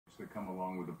that come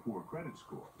along with a poor credit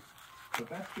score. But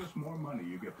that's just more money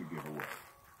you get to give away.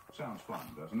 Sounds fun,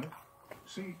 doesn't it?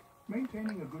 See,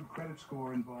 maintaining a good credit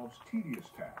score involves tedious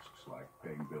tasks like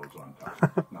paying bills on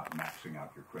time, not maxing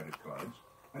out your credit cards,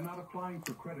 and not applying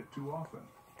for credit too often.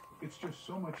 It's just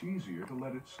so much easier to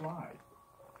let it slide.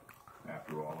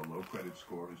 After all, a low credit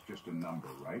score is just a number,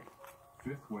 right?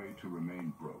 Fifth way to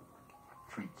remain broke.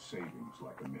 Treat savings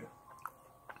like a myth.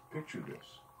 Picture this.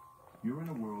 You're in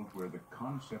a world where the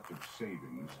concept of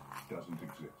savings doesn't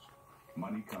exist.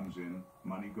 Money comes in,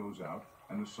 money goes out,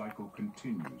 and the cycle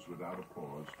continues without a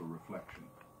pause for reflection.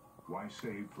 Why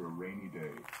save for a rainy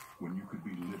day when you could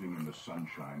be living in the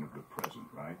sunshine of the present,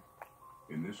 right?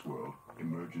 In this world,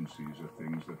 emergencies are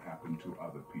things that happen to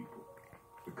other people.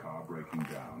 The car breaking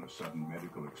down, a sudden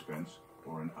medical expense,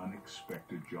 or an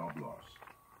unexpected job loss.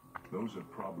 Those are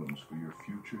problems for your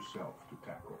future self to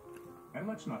tackle. And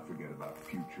let's not forget about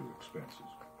future expenses.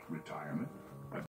 Retirement,